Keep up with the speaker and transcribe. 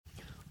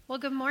Well,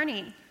 good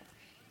morning.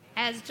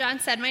 As John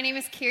said, my name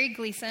is Carrie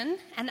Gleeson,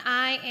 and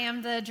I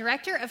am the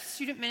Director of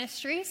Student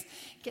Ministries.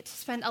 Get to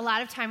spend a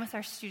lot of time with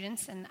our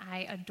students, and I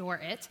adore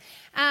it.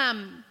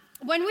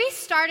 When we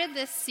started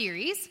this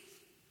series,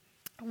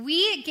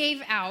 we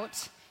gave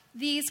out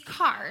these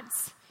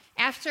cards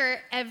after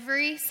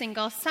every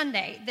single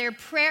Sunday. They're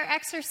prayer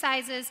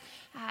exercises,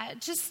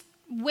 just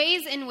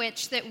ways in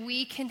which that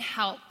we can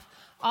help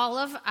all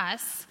of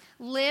us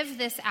live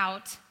this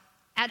out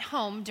at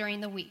home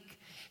during the week.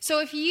 So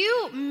if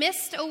you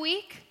missed a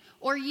week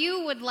or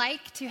you would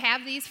like to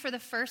have these for the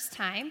first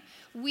time,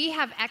 we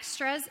have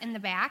extras in the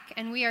back,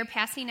 and we are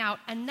passing out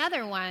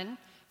another one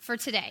for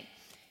today.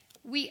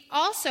 We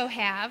also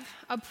have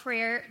a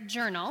prayer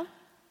journal.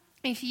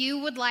 If you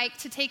would like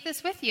to take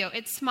this with you,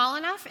 it's small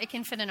enough, it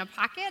can fit in a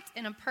pocket,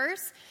 in a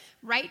purse.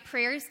 Write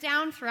prayers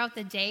down throughout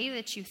the day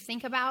that you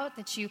think about,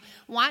 that you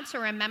want to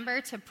remember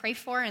to pray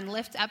for and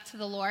lift up to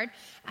the Lord.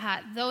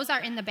 Those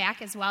are in the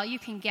back as well. You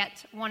can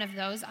get one of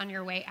those on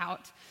your way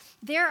out.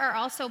 There are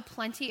also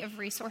plenty of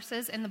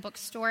resources in the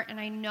bookstore, and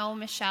I know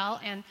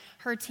Michelle and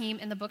her team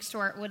in the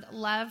bookstore would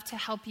love to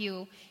help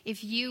you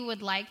if you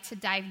would like to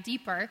dive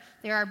deeper.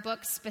 There are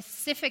books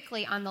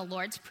specifically on the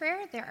Lord's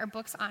Prayer. There are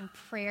books on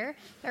prayer.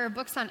 There are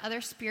books on other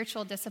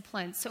spiritual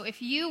disciplines. So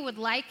if you would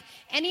like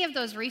any of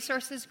those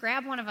resources,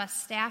 grab one of us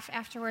staff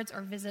afterwards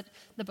or visit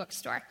the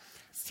bookstore.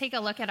 Let's take a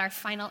look at our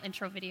final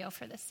intro video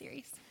for this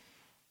series.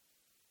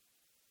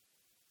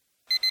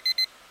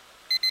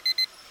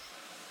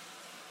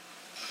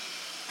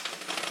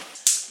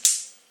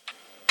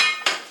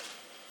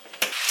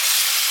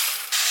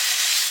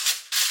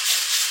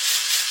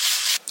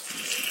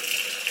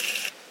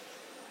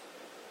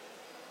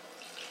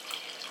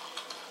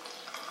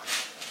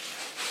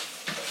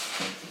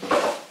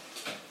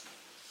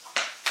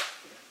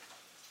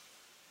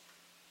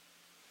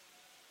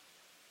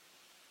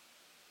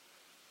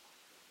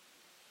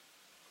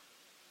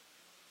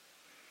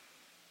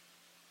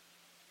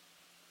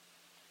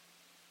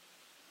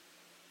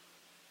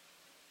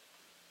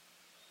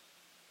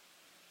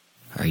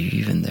 Are you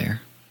even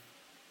there?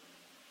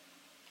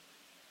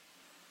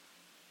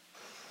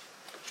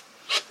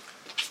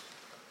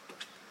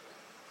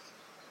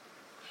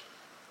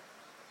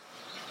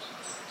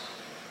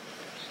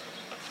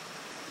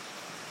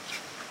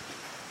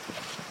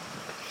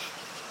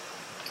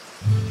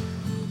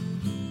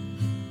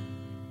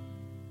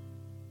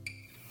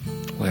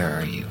 Where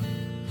are you?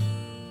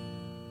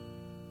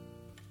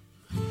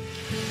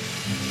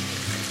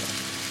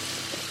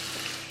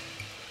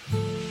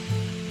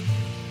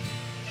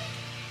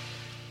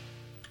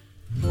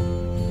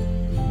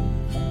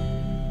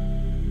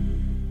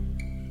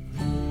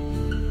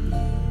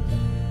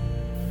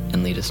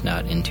 And lead us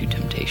not into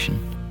temptation,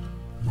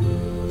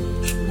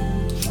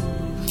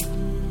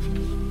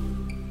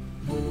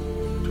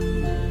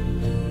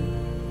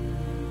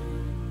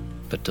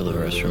 but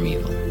deliver us from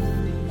evil.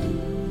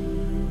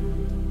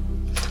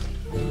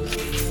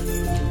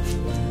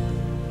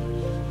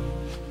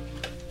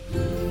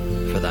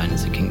 For thine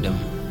is the kingdom,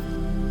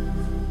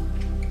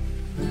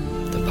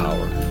 the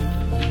power,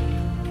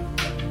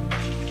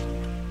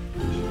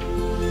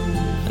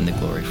 and the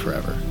glory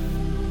forever.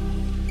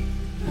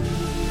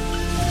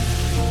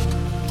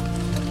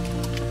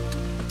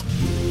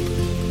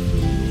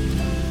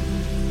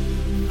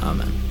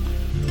 Amen.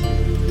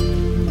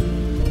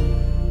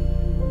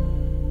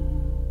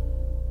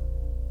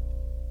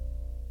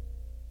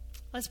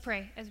 Let's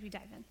pray as we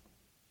dive in.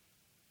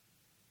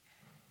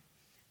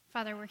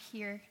 Father, we're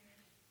here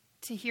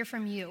to hear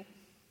from you.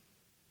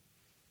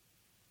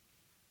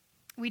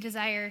 We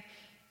desire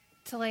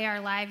to lay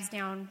our lives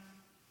down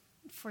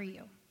for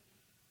you.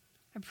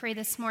 I pray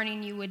this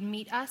morning you would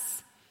meet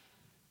us,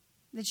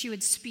 that you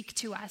would speak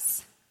to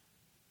us,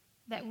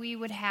 that we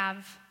would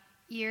have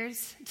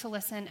ears to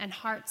listen and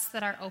hearts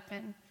that are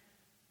open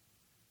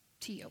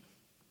to you.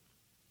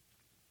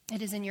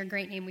 It is in your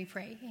great name we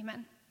pray.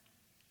 Amen.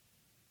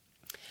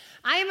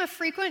 I am a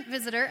frequent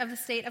visitor of the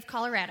state of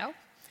Colorado.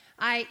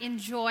 I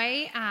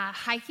enjoy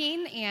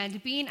hiking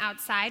and being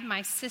outside.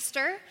 My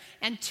sister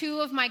and two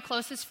of my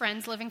closest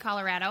friends live in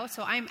Colorado,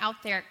 so I'm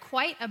out there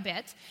quite a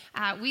bit.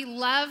 We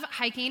love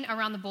hiking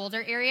around the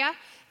Boulder area.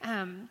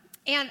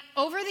 And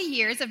over the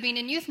years of being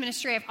in youth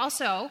ministry, I've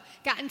also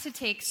gotten to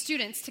take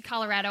students to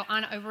Colorado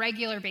on a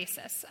regular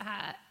basis.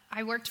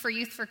 I worked for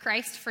Youth for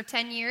Christ for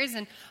 10 years,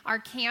 and our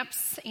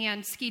camps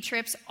and ski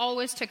trips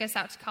always took us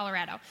out to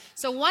Colorado.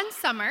 So one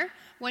summer,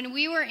 when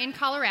we were in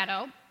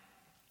Colorado,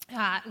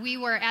 we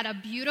were at a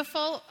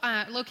beautiful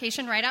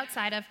location right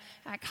outside of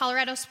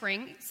Colorado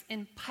Springs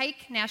in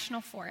Pike National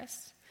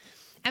Forest.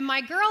 And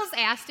my girls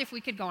asked if we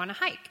could go on a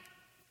hike.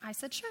 I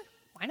said, sure.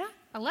 Why not?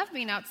 I love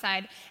being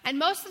outside. And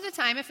most of the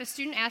time, if a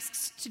student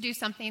asks to do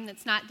something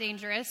that's not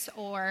dangerous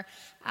or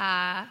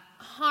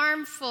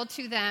harmful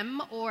to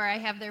them, or I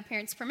have their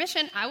parents'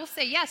 permission, I will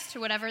say yes to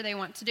whatever they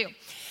want to do.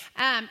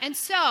 And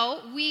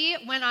so we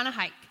went on a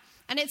hike.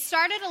 And it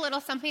started a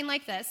little something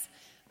like this.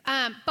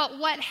 But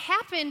what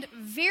happened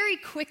very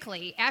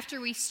quickly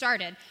after we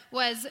started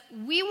was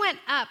we went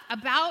up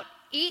about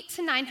 800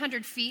 to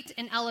 900 feet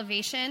in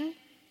elevation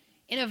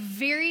in a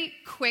very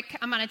quick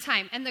amount of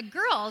time. And the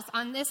girls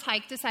on this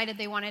hike decided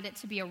they wanted it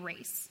to be a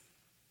race.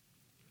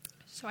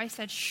 So I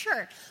said,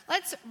 sure,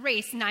 let's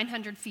race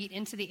 900 feet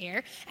into the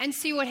air and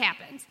see what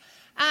happens.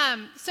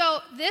 So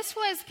this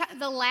was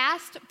the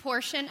last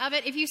portion of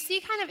it. If you see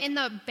kind of in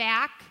the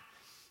back,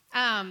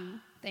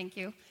 thank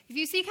you. If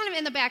you see kind of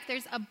in the back,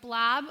 there's a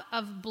blob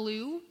of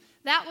blue.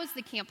 That was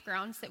the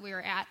campgrounds that we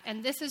were at,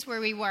 and this is where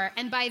we were.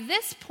 And by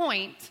this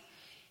point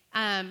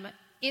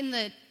in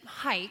the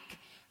hike,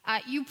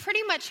 you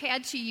pretty much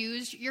had to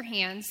use your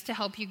hands to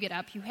help you get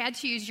up. You had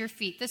to use your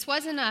feet. This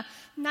wasn't a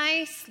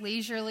nice,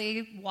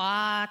 leisurely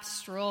walk,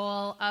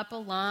 stroll up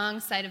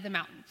alongside of the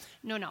mountain.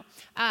 No.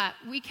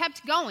 We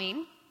kept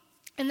going,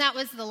 and that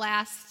was the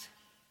last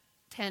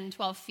 10,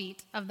 12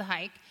 feet of the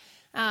hike.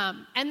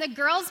 And the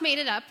girls made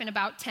it up in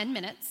about 10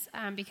 minutes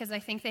because I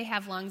think they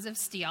have lungs of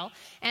steel.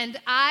 And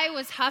I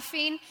was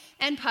huffing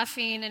and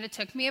puffing, and it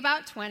took me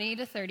about 20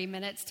 to 30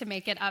 minutes to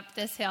make it up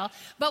this hill.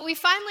 But we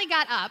finally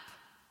got up,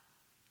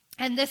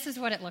 and this is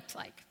what it looked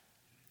like.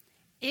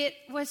 It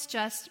was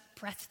just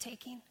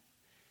breathtaking.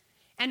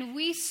 And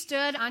we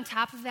stood on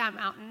top of that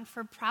mountain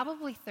for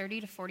probably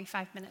 30 to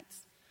 45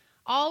 minutes.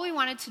 All we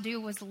wanted to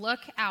do was look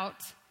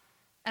out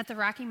at the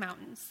Rocky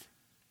Mountains.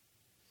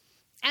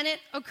 And it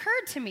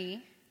occurred to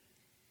me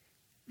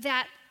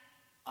that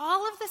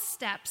all of the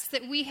steps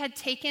that we had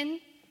taken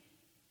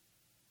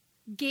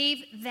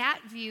gave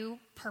that view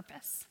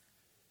purpose.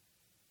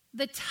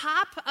 The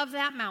top of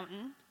that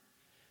mountain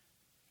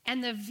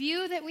and the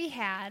view that we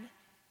had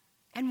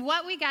and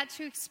what we got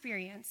to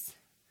experience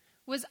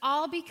was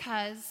all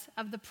because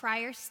of the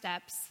prior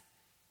steps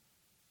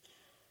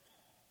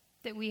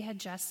that we had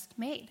just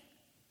made.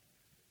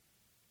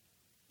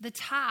 The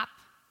top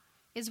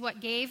is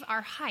what gave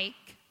our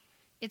hike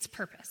its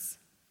purpose.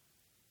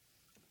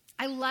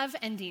 I love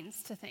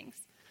endings to things.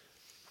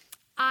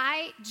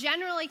 I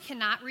generally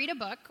cannot read a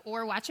book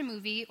or watch a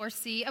movie or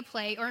see a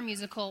play or a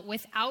musical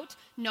without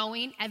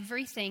knowing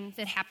everything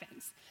that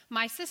happens.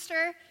 My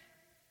sister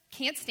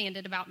can't stand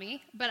it about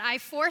me, but I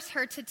force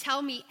her to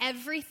tell me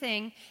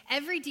everything,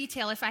 every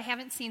detail if I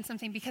haven't seen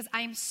something because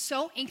I'm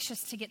so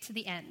anxious to get to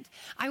the end.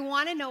 I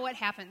want to know what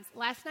happens.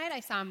 Last night I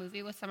saw a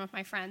movie with some of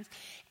my friends,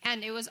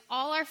 and it was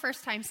all our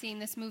first time seeing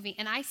this movie,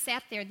 and I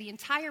sat there the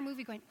entire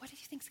movie going, what do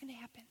you think's going to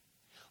happen?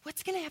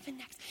 What's going to happen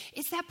next?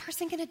 Is that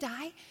person going to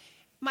die?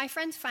 My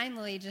friends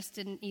finally just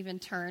didn't even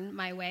turn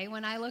my way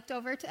when I looked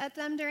over at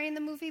them during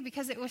the movie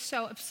because it was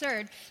so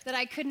absurd that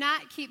I could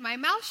not keep my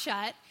mouth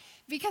shut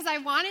because I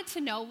wanted to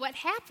know what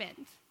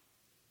happened.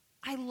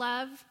 I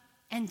love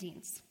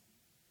endings.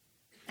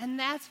 And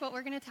that's what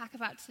we're going to talk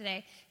about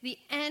today. The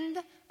end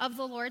of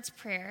the Lord's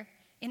Prayer,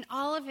 in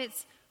all of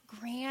its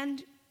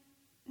grandness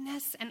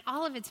and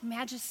all of its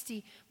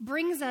majesty,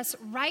 brings us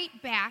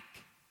right back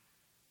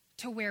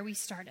to where we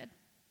started.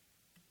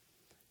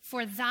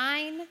 For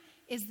thine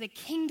is the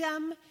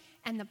kingdom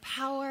and the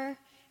power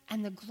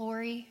and the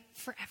glory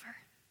forever.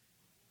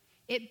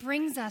 It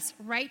brings us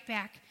right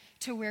back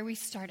to where we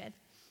started.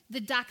 The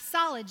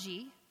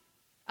doxology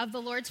of the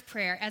Lord's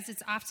Prayer, as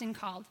it's often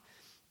called.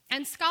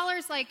 And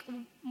scholars, like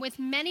with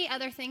many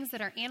other things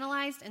that are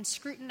analyzed and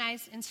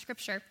scrutinized in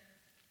Scripture,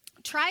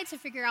 try to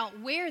figure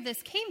out where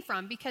this came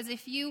from, because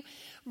if you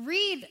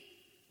read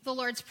the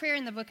Lord's Prayer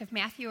in the book of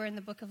Matthew or in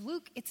the book of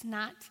Luke, it's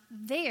not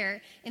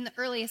there in the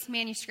earliest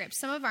manuscripts.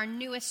 Some of our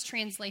newest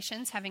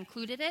translations have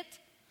included it,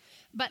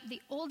 but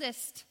the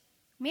oldest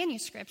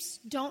manuscripts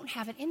don't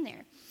have it in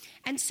there.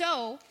 And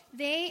so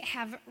they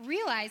have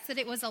realized that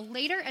it was a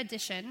later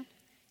addition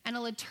and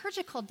a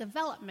liturgical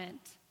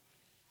development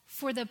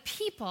for the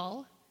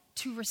people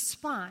to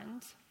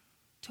respond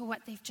to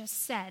what they've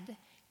just said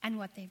and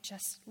what they've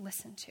just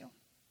listened to.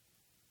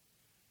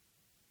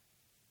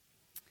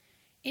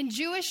 In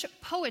Jewish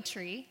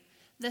poetry,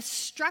 the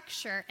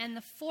structure and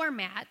the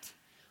format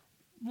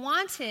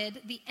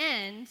wanted the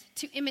end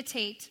to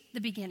imitate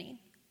the beginning.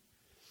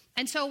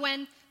 And so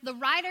when the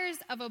writers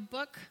of a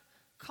book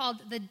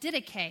called the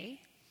Didache,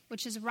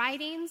 which is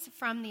writings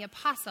from the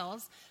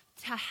apostles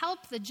to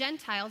help the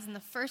Gentiles in the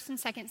 1st and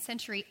 2nd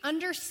century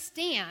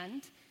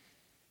understand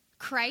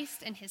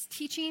Christ and his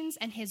teachings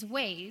and his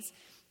ways,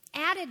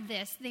 added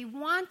this. They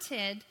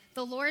wanted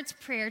the Lord's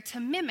Prayer to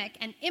mimic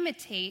and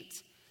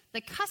imitate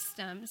the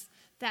customs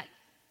that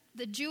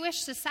the Jewish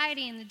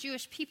society and the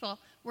Jewish people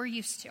were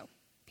used to,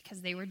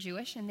 because they were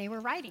Jewish and they were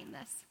writing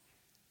this.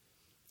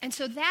 And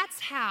so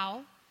that's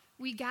how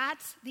we got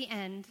the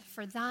end.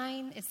 For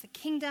thine is the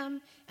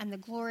kingdom and the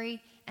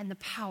glory and the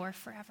power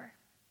forever.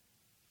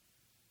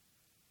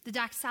 The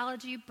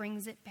doxology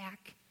brings it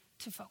back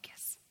to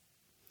focus.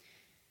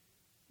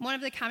 One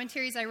of the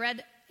commentaries I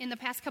read in the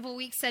past couple of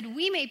weeks said,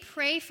 we may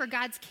pray for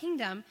God's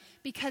kingdom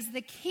because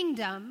the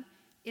kingdom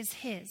is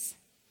his.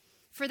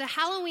 For the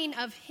hallowing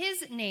of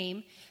his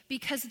name,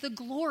 because the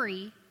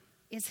glory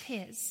is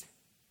his.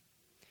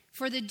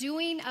 For the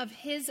doing of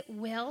his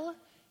will,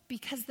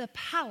 because the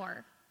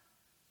power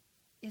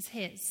is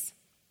his.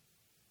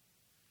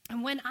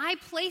 And when I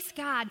place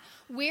God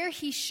where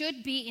he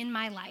should be in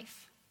my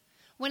life,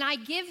 when I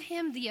give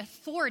him the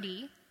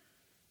authority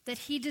that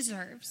he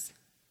deserves,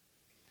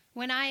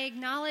 when I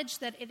acknowledge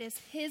that it is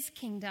his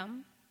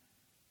kingdom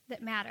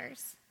that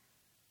matters,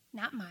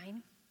 not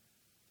mine,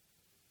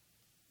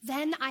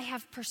 then I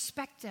have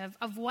perspective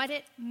of what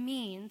it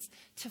means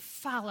to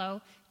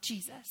follow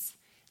Jesus.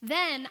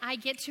 Then I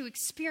get to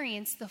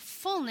experience the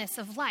fullness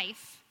of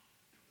life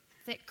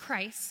that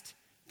Christ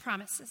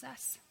promises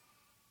us.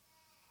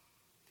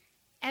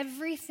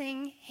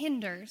 Everything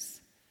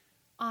hinders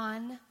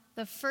on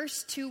the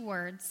first two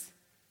words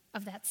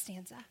of that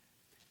stanza.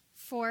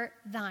 For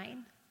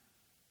thine,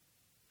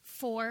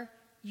 for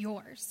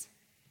yours.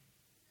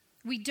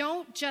 We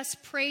don't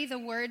just pray the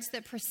words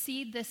that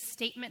precede this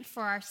statement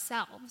for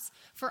ourselves,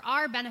 for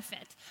our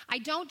benefit. I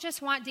don't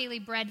just want daily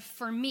bread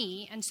for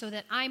me and so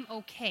that I'm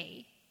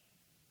okay.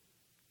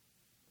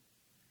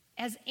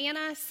 As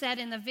Anna said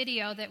in the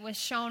video that was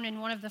shown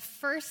in one of the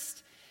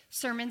first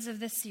sermons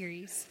of this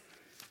series,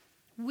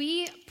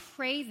 we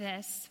pray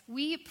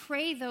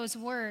those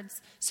words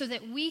so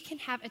that we can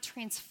have a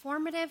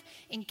transformative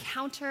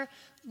encounter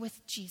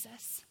with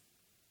Jesus.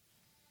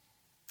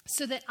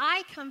 So that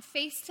I come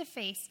face to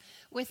face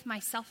with my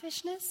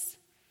selfishness,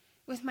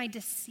 with my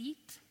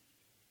deceit,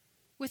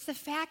 with the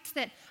fact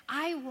that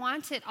I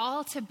want it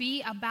all to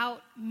be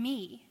about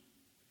me.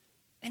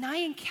 And I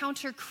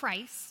encounter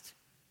Christ,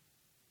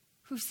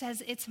 who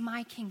says it's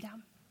my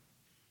kingdom.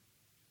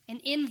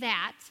 And in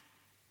that,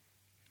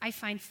 I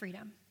find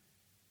freedom.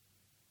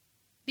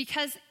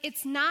 Because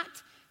it's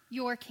not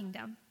your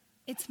kingdom,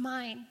 it's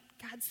mine,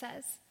 God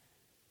says.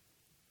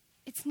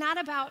 It's not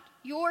about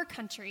your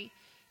country,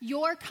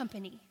 your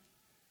company,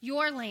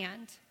 your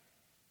land,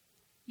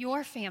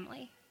 your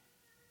family,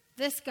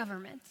 this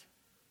government.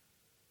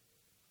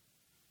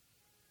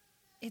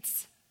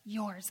 It's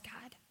yours,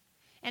 God.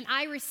 And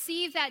I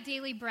receive that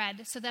daily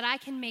bread so that I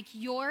can make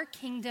your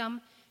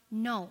kingdom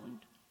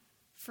known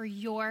for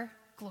your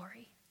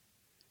glory.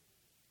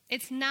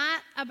 It's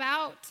not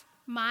about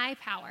my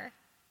power.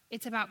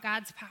 It's about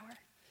God's power.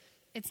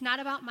 It's not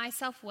about my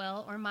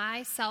self-will or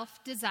my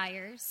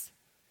self-desires.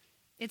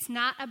 It's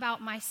not about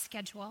my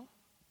schedule.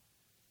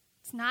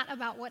 It's not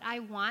about what I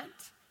want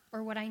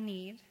or what I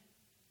need.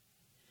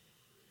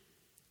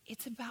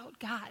 It's about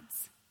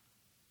God's.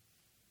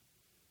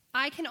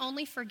 I can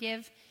only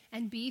forgive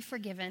and be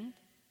forgiven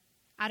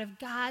out of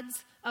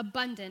God's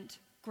abundant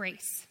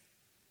grace.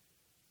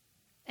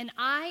 And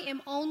I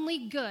am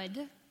only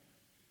good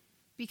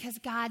because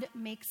God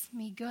makes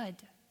me good.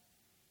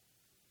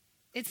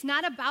 It's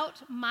not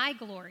about my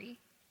glory.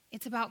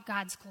 It's about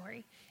God's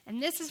glory.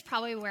 And this is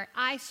probably where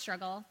I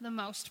struggle the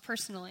most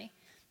personally.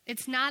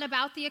 It's not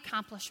about the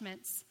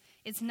accomplishments.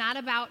 It's not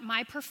about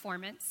my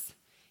performance.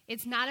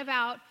 It's not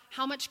about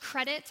how much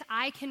credit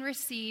I can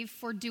receive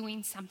for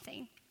doing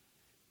something.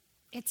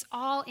 It's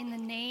all in the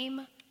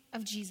name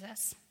of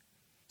Jesus,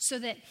 so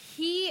that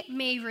he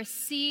may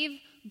receive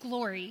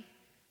glory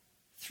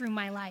through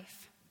my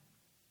life.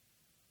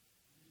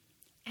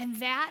 And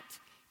that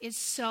is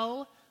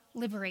so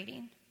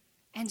liberating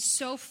and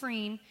so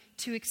freeing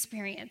to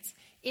experience.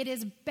 It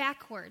is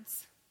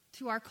backwards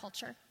to our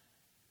culture.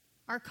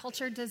 Our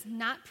culture does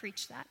not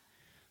preach that.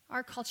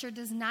 Our culture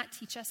does not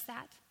teach us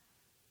that.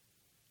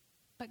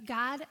 But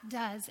God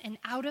does, and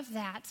out of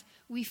that,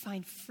 we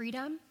find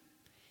freedom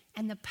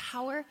and the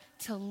power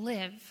to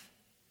live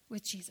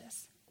with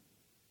Jesus.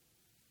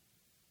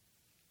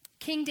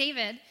 King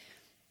David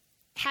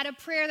had a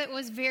prayer that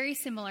was very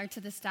similar to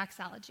this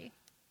doxology.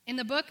 In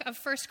the book of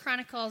 1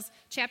 Chronicles,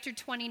 chapter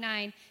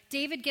 29,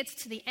 David gets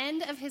to the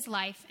end of his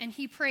life, and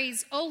he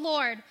prays, "O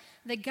Lord,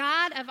 the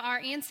God of our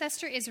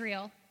ancestor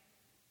Israel,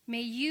 may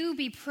you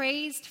be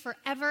praised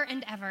forever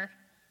and ever.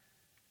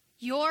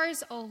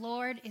 Yours, O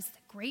Lord, is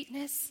the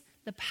greatness,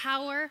 the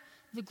power,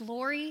 the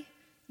glory,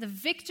 the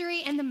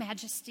victory, and the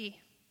majesty.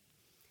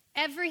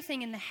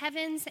 Everything in the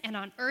heavens and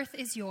on earth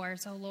is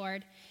yours, O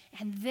Lord,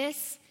 and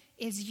this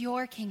is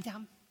your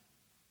kingdom.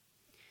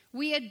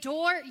 We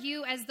adore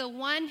you as the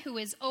one who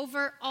is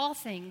over all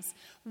things.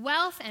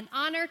 Wealth and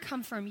honor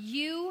come from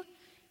you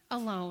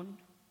alone,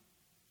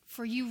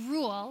 for you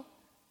rule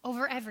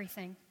over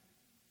everything.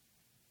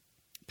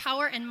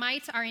 Power and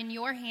might are in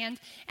your hand,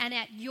 and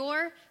at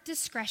your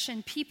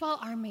discretion people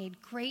are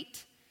made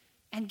great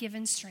and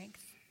given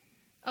strength.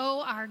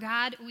 O our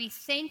God, we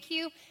thank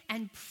you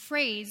and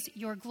praise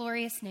your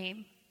glorious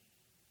name."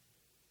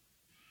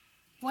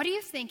 What do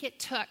you think it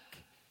took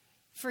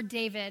for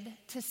David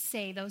to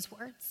say those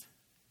words?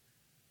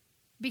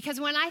 Because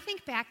when I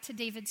think back to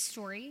David's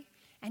story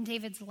and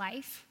David's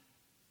life,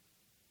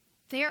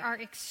 there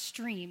are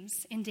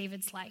extremes in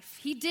David's life.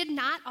 He did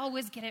not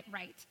always get it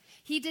right.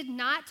 He did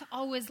not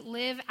always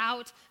live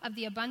out of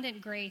the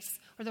abundant grace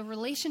or the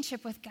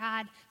relationship with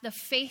God, the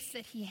faith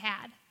that he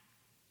had.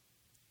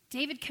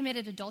 David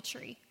committed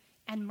adultery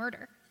and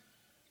murder.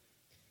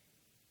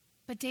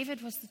 But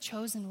David was the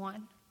chosen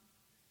one.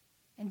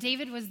 And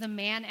David was the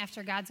man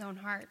after God's own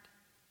heart.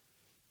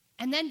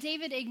 And then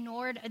David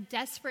ignored a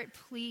desperate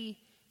plea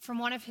from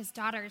one of his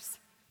daughters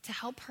to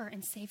help her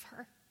and save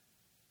her.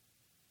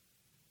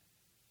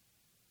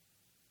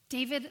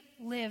 David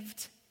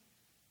lived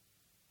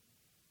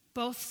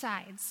both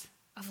sides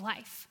of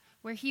life,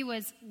 where he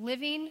was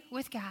living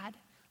with God,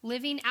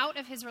 living out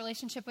of his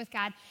relationship with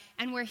God,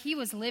 and where he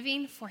was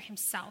living for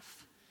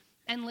himself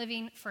and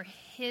living for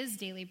his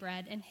daily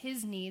bread and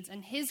his needs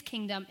and his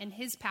kingdom and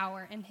his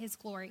power and his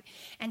glory.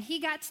 And he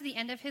got to the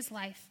end of his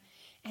life,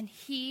 and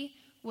he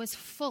was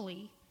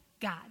fully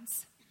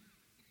God's.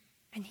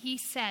 And he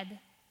said,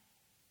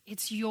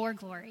 "It's your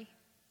glory.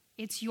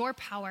 It's your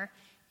power.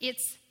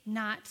 It's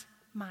not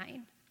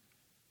mine."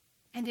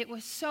 And it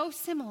was so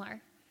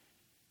similar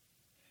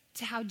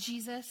to how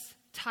Jesus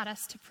taught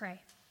us to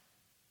pray.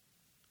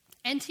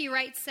 N.T.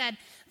 Wright said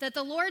that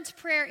the Lord's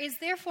Prayer is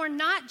therefore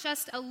not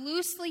just a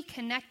loosely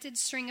connected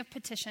string of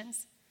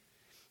petitions.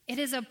 It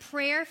is a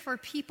prayer for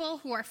people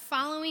who are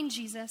following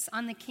Jesus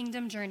on the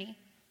kingdom journey.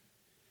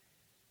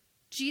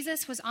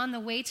 Jesus was on the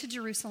way to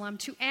Jerusalem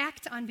to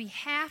act on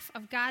behalf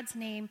of God's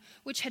name,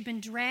 which had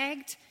been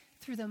dragged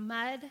through the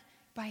mud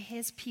by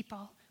his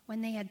people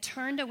when they had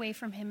turned away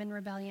from him in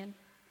rebellion.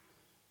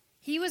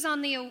 He was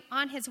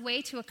on his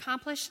way to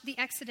accomplish the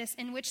exodus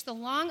in which the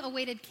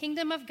long-awaited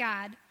kingdom of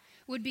God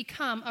would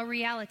become a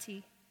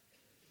reality.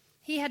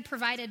 He had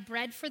provided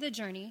bread for the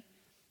journey,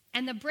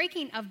 and the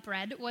breaking of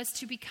bread was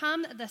to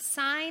become the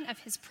sign of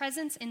his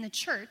presence in the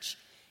church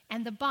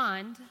and the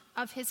bond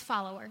of his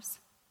followers.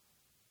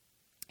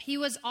 He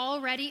was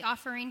already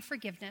offering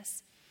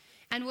forgiveness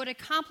and would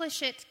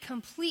accomplish it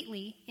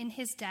completely in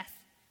his death.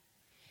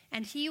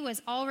 And he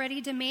was already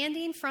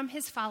demanding from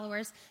his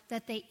followers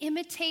that they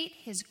imitate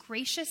his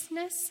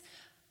graciousness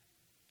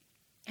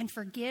and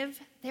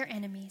forgive their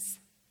enemies.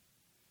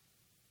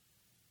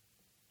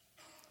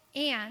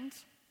 And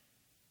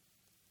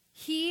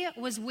he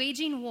was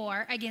waging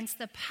war against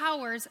the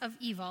powers of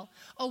evil,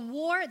 a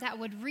war that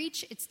would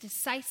reach its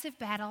decisive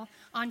battle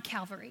on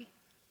Calvary.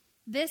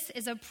 This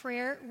is a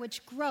prayer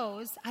which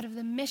grows out of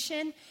the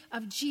mission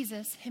of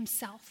Jesus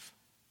himself.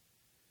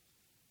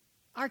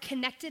 Our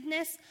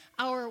connectedness,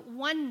 our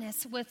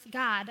oneness with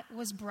God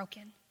was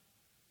broken.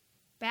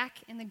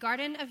 Back in the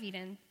Garden of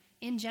Eden,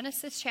 in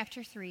Genesis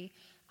chapter 3,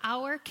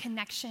 our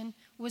connection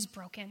was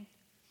broken.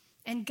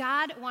 And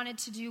God wanted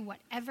to do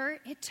whatever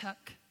it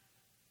took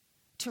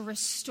to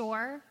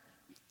restore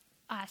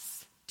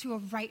us to a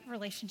right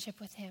relationship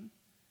with him.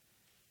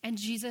 And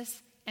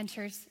Jesus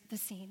enters the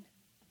scene.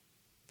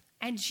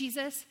 And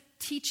Jesus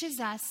teaches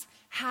us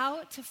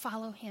how to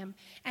follow him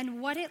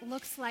and what it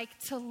looks like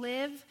to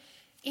live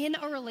in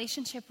a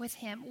relationship with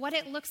him, what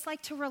it looks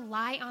like to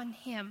rely on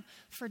him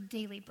for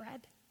daily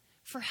bread,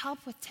 for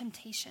help with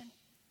temptation,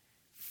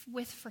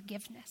 with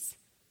forgiveness.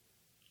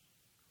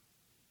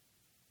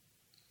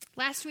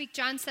 Last week,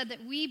 John said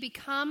that we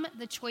become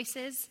the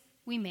choices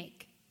we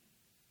make.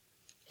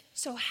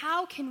 So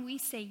how can we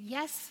say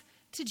yes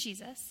to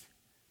Jesus?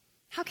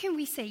 How can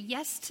we say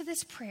yes to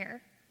this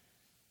prayer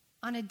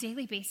on a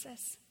daily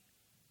basis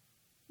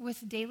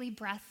with daily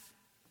breath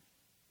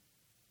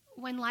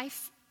when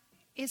life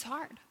is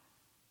hard?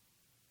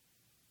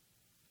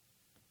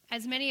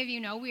 As many of you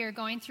know, we are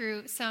going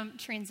through some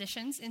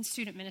transitions in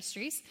student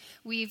ministries.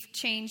 We've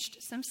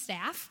changed some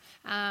staff,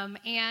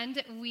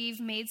 and we've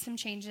made some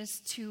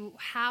changes to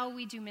how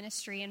we do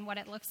ministry and what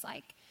it looks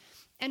like.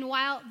 And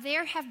while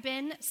there have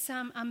been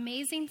some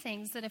amazing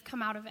things that have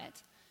come out of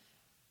it,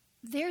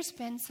 there's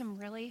been some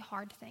really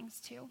hard things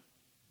too.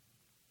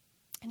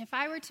 And if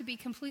I were to be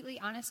completely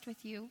honest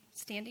with you,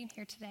 standing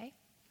here today,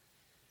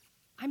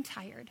 I'm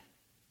tired.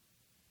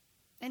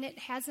 And it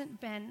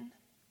hasn't been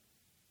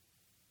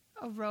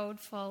a road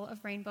full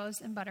of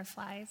rainbows and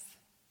butterflies.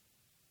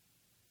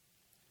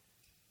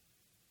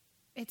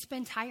 It's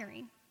been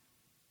tiring.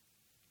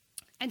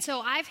 And so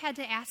I've had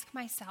to ask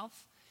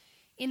myself,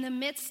 in the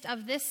midst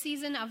of this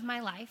season of my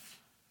life,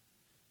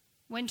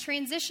 when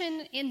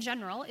transition in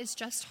general is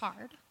just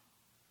hard,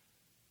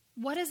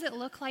 what does it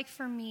look like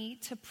for me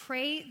to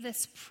pray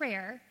this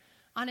prayer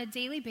on a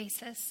daily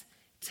basis,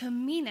 to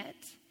mean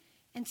it,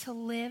 and to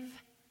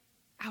live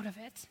out of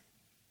it?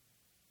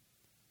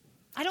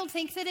 I don't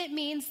think that it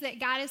means that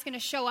God is going to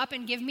show up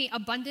and give me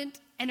abundant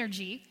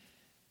energy,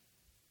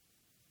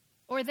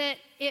 or that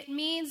it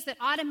means that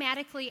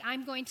automatically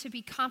I'm going to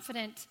be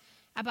confident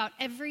about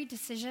every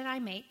decision I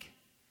make,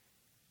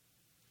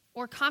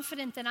 or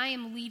confident that I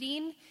am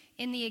leading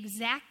in the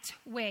exact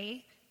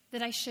way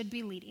that I should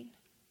be leading.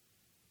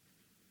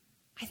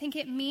 I think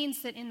it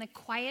means that in the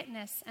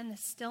quietness and the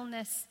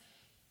stillness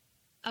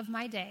of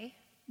my day,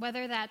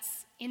 whether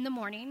that's in the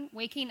morning,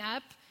 waking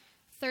up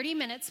 30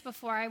 minutes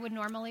before I would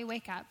normally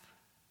wake up,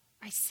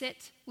 I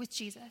sit with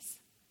Jesus.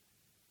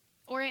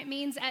 Or it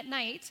means at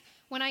night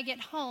when I get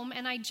home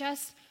and I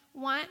just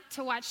want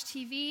to watch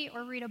TV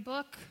or read a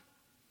book,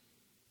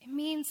 it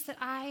means that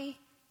I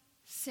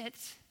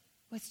sit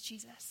with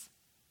Jesus.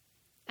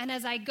 And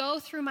as I go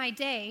through my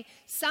day,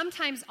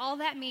 sometimes all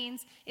that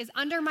means is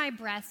under my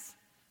breath,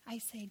 I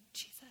say,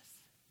 Jesus,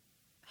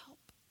 help.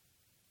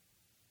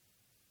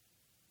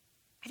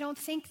 I don't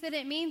think that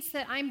it means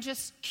that I'm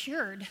just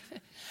cured.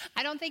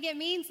 I don't think it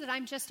means that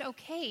I'm just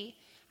okay.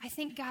 I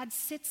think God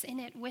sits in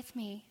it with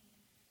me,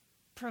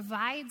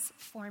 provides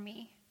for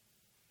me,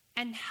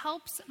 and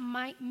helps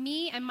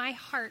me and my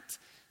heart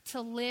to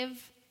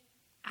live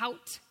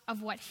out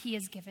of what he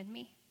has given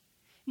me.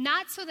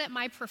 Not so that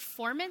my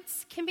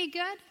performance can be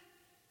good,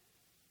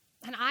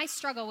 and I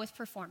struggle with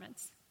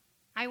performance.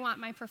 I want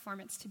my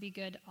performance to be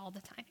good all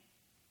the time.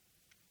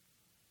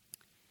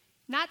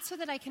 Not so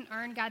that I can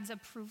earn God's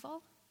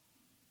approval,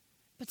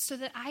 but so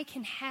that I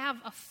can have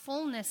a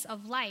fullness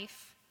of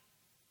life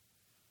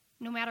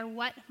no matter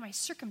what my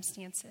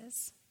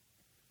circumstances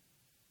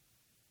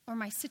or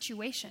my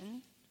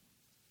situation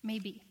may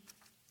be.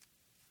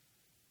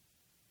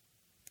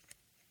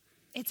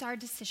 It's our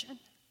decision.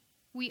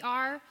 We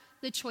are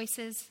the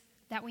choices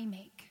that we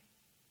make.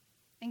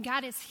 And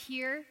God is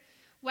here,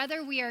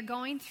 whether we are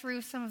going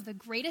through some of the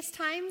greatest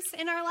times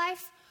in our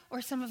life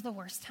or some of the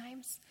worst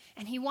times.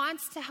 And he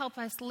wants to help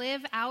us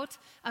live out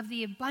of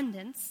the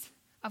abundance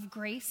of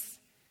grace,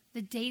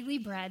 the daily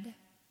bread,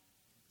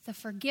 the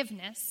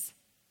forgiveness,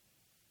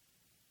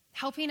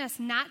 helping us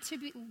not to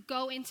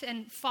go into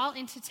and fall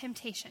into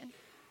temptation.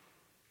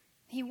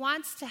 He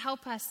wants to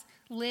help us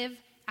live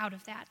out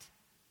of that.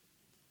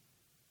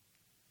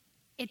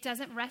 It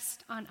doesn't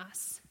rest on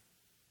us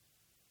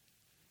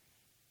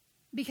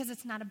because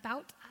it's not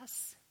about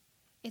us.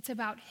 It's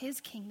about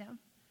his kingdom,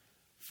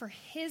 for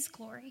his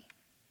glory,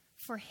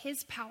 for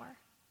his power.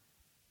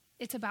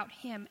 It's about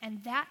him,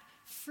 and that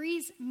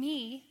frees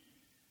me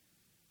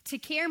to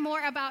care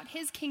more about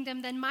his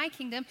kingdom than my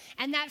kingdom,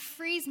 and that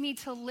frees me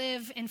to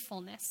live in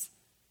fullness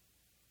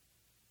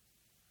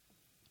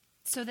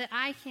so that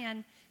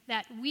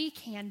we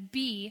can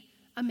be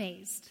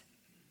amazed.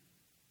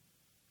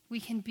 We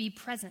can be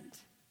present.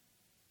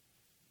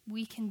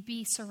 We can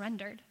be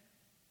surrendered.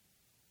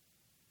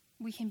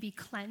 We can be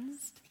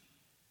cleansed.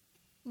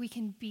 We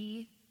can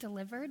be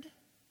delivered.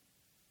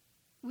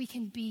 We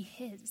can be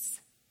his.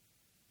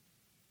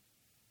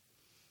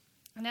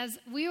 And as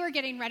we were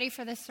getting ready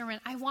for this sermon,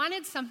 I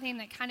wanted something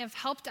that kind of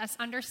helped us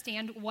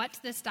understand what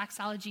this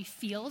doxology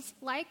feels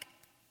like.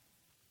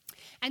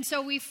 And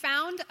so we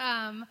found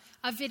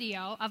a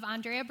video of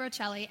Andrea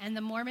Bocelli and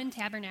the Mormon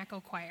Tabernacle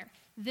Choir.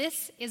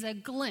 This is a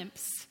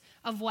glimpse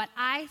of what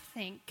I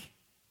think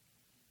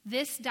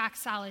this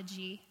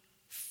doxology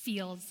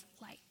feels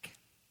like.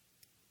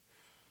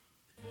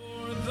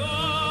 For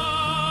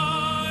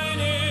thine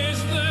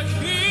is the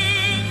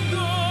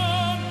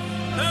kingdom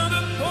and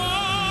the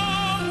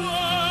power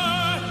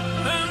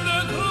and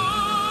the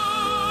glory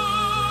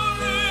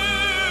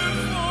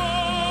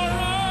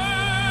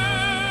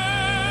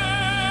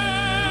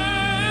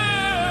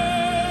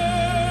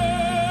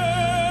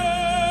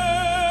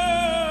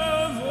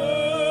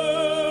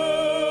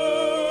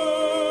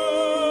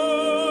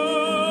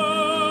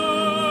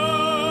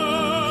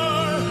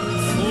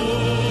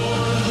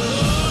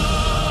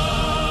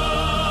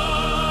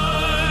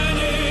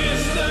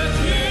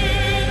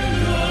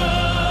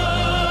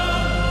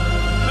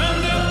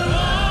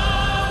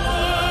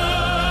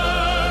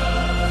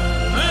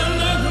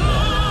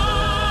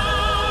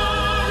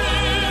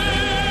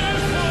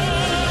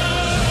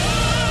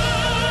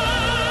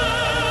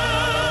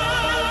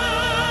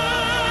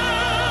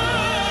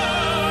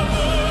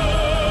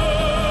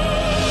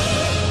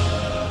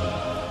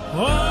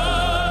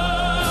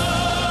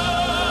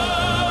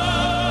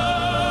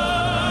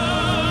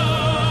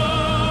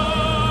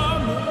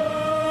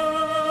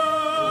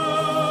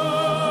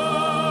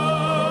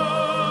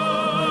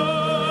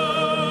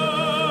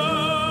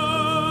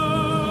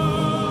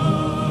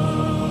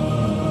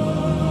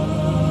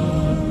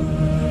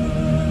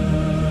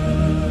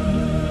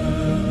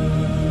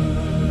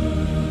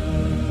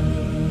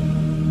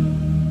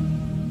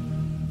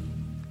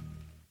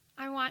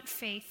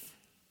faith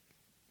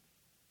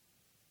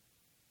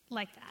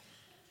like that.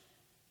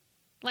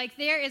 Like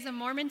there is a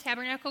Mormon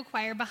Tabernacle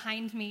Choir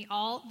behind me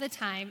all the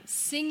time,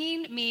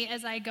 singing me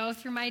as I go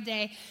through my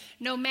day,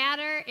 no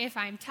matter if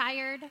I'm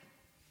tired,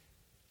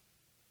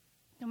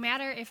 no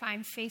matter if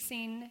I'm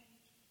facing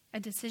a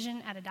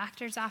decision at a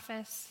doctor's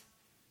office,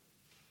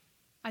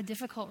 a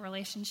difficult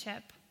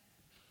relationship,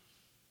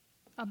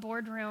 a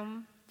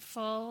boardroom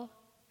full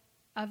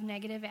of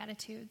negative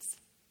attitudes.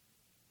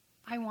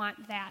 I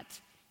want that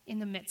in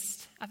the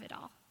midst of it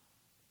all.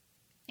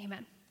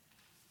 Amen.